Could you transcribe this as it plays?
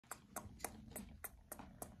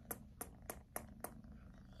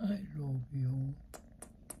I love you.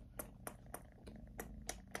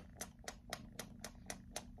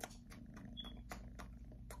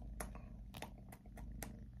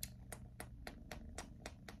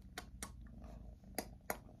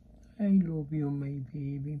 I love you, my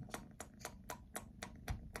baby.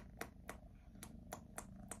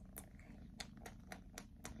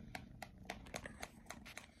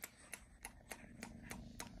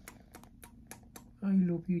 I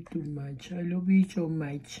love you too much. I love you so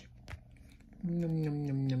much. Nom nom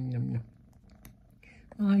nom nom nom nom.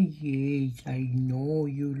 Ah yes, I know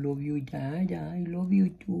you love your dad. I love you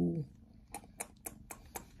too.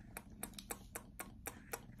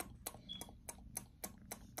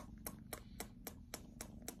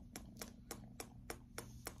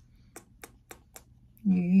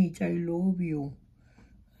 Yes, I love you.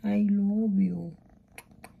 I love you.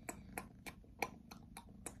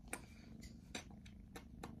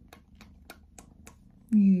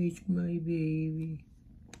 Yes, my baby.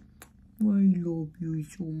 I love you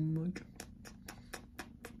so much.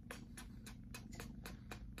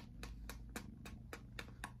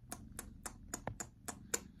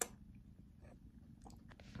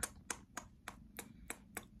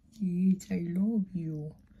 Yes, I love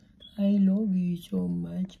you. I love you so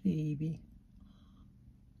much, baby.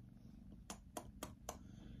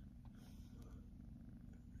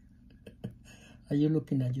 Are you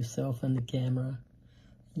looking at yourself on the camera?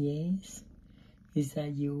 Yes. Is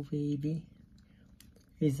that you, baby?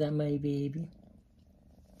 Is that my baby?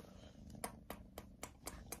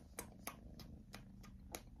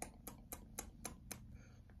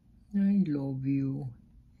 I love you.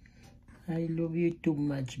 I love you too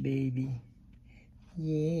much, baby.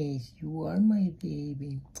 Yes, you are my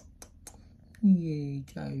baby. Yes,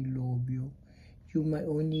 I love you. You're my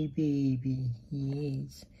only baby.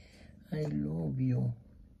 Yes, I love you.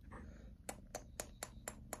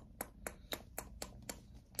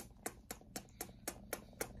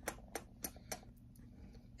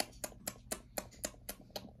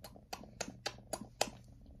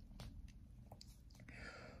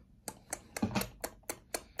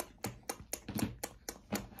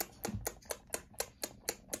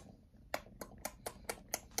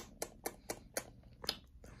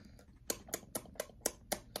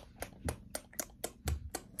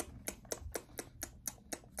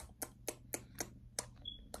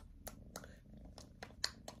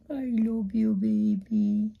 I love you,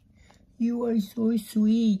 baby. You are so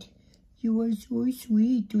sweet. You are so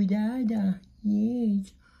sweet to Dada.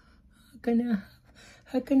 Yes.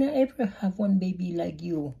 How can I ever have one baby like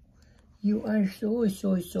you? You are so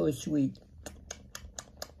sweet.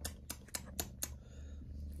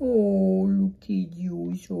 Oh, look at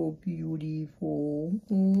you, so beautiful.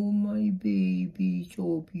 Oh, my baby,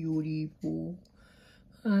 so beautiful.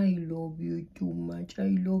 I love you too much.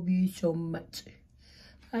 I love you so much.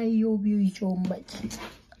 I love you so much.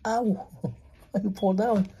 Ow! You fall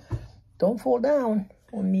down. Don't fall down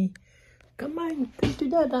on me. Come on, come to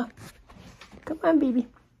Dada. Come on, baby.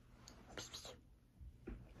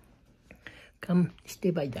 Come,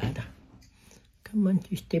 stay by Dada. Come on,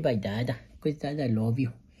 you stay by Dada. Because Dada love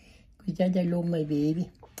you. Because Dada love my baby.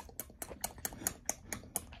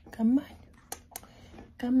 Come on.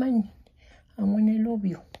 Come on. I want to love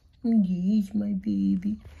you. Yes, my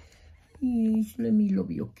baby. Yes, let me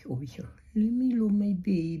love you over here. Let me love my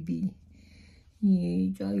baby.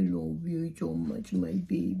 Yes, I love you so much, my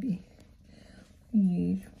baby.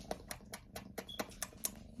 Yes.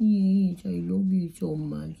 Yes, I love you so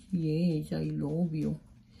much. Yes, I love you.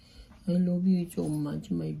 I love you so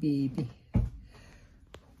much, my baby.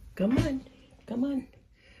 Come on. Come on.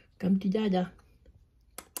 Come to Dada.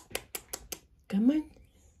 Come on.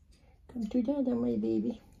 Come to Dada, my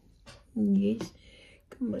baby. Yes.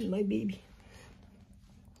 Come on, my baby.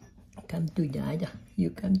 Come to Dada. You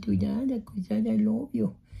come to Dada because Dada love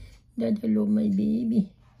you. Dada love my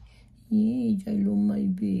baby. Yes, I love my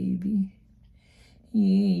baby.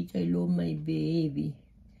 Yes, I love my baby.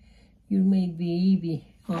 You're my baby.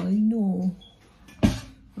 I know.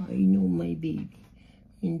 I know, my baby.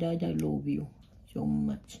 And Dada love you so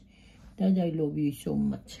much. Dada love you so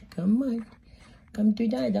much. Come on. Come to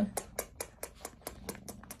Dada.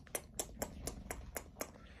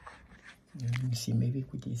 Let me see, maybe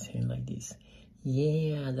put his hand like this.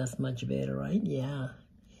 Yeah, that's much better, right? Yeah.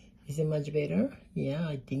 Is it much better? Yeah,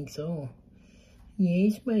 I think so.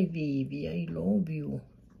 Yes, my baby, I love you.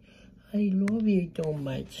 I love you so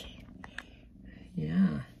much.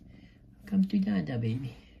 Yeah. Come to Dada,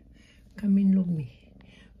 baby. Come and love me.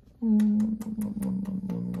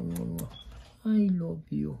 I love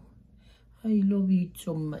you. I love you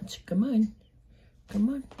so much. Come on. Come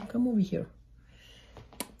on. Come over here.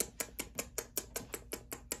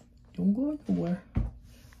 Don't go nowhere.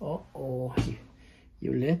 Uh-oh.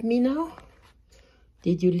 You left me now?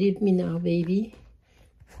 Did you leave me now, baby?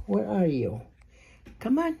 Where are you?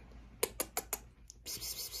 Come on.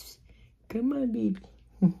 Come on, baby.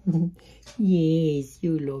 Yes,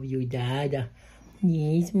 you love your dada.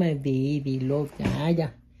 Yes, my baby, love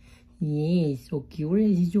dada. Yes, so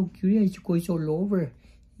curious, he's so curious, he goes all over.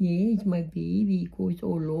 Yes, my baby goes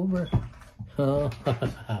all over.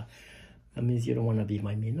 That means you don't want to be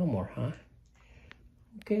my man no more, huh?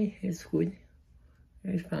 Okay, it's good.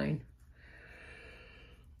 It's fine.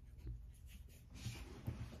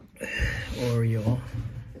 Oreo.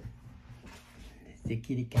 The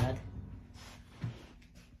kitty cat.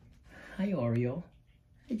 Hi, Oreo.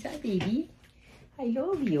 Hi, baby. I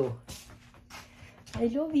love you. I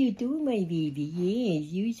love you too, my baby.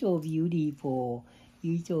 Yes, you're so beautiful.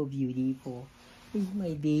 You're so beautiful. It's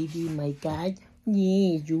my baby, my cat.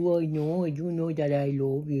 Yes, you know that I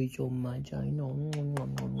love you so much. I know.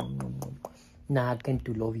 Not going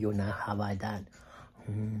to love you now. How about that?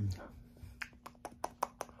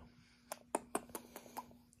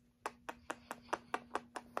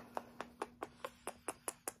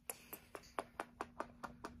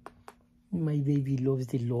 My baby loves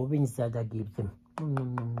the lovings that I give them.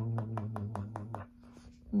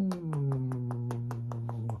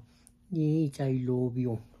 Yes, I love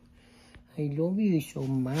you. I love you so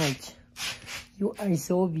much. You are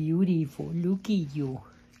so beautiful. Look at you.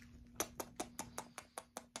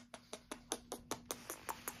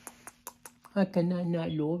 How can I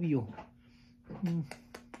not love you?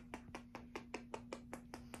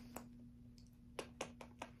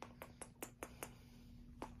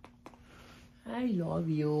 I love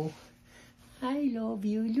you. I love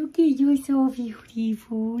you. Look at you, so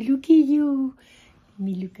beautiful. Look at you. Let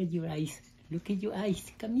me look at your eyes. Look at your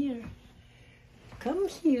eyes. Come here. Come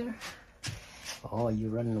here. Oh, you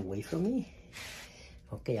running away from me?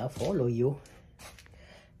 Okay, I'll follow you.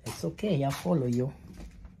 It's okay, I'll follow you.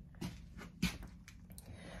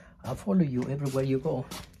 I'll follow you everywhere you go.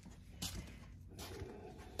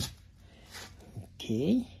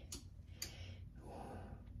 Okay.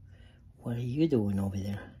 What are you doing over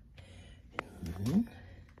there?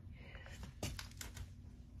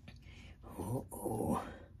 Uh-oh.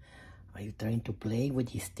 Are you trying to play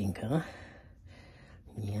with this thing, huh?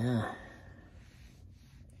 Yeah.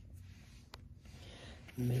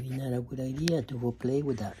 Maybe not a good idea to go play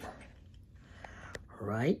with that.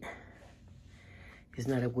 Right? It's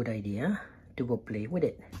not a good idea to go play with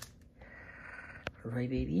it. Right,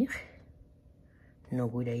 baby? No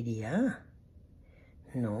good idea.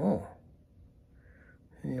 No.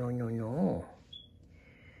 No.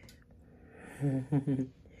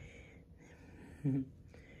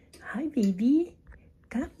 Hi, baby.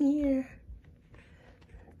 Come here.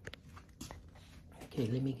 Okay,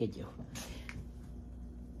 let me get you.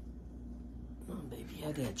 Oh, baby,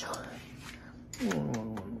 I get you.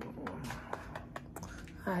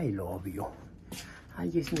 I love you. I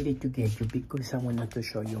just needed to get you because I wanted to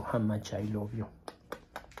show you how much I love you.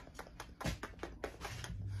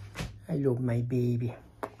 I love my baby.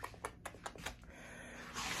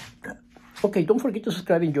 Okay, don't forget to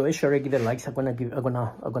subscribe, enjoy, share, give it likes. I'm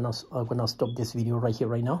gonna stop this video right here,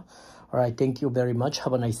 right now. All right, thank you very much.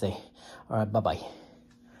 Have a nice day. All right, bye bye.